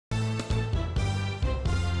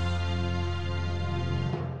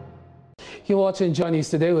You're watching JoyNews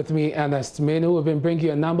Today with me, Ernest Menu. We've been bringing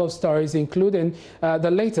you a number of stories, including the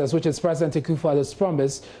latest, which is President Akufo-Addo's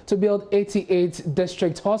promise to build 88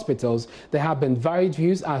 district hospitals. There have been varied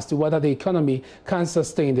views as to whether the economy can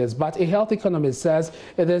sustain this, but a health economist says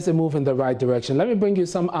it is a move in the right direction. Let me bring you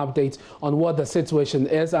some updates on what the situation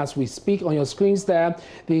is as we speak. On your screens there,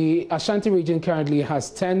 the Ashanti region currently has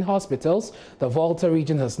 10 hospitals. The Volta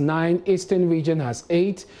region has 9, Eastern region has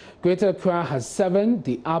 8, Greater Accra has 7,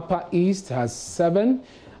 the Upper East has 7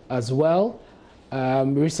 as well.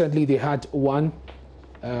 Recently they had 1,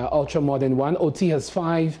 ultra modern 1. OT has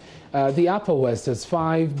 5, the Upper West has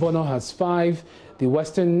 5, Bono has 5, the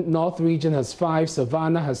Western North region has 5,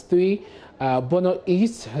 Savannah has 3, Bono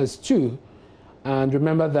East has 2. And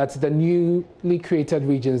remember that the newly created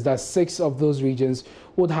regions, that 6 of those regions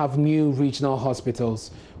would have new regional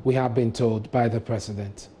hospitals, we have been told by the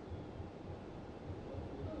president.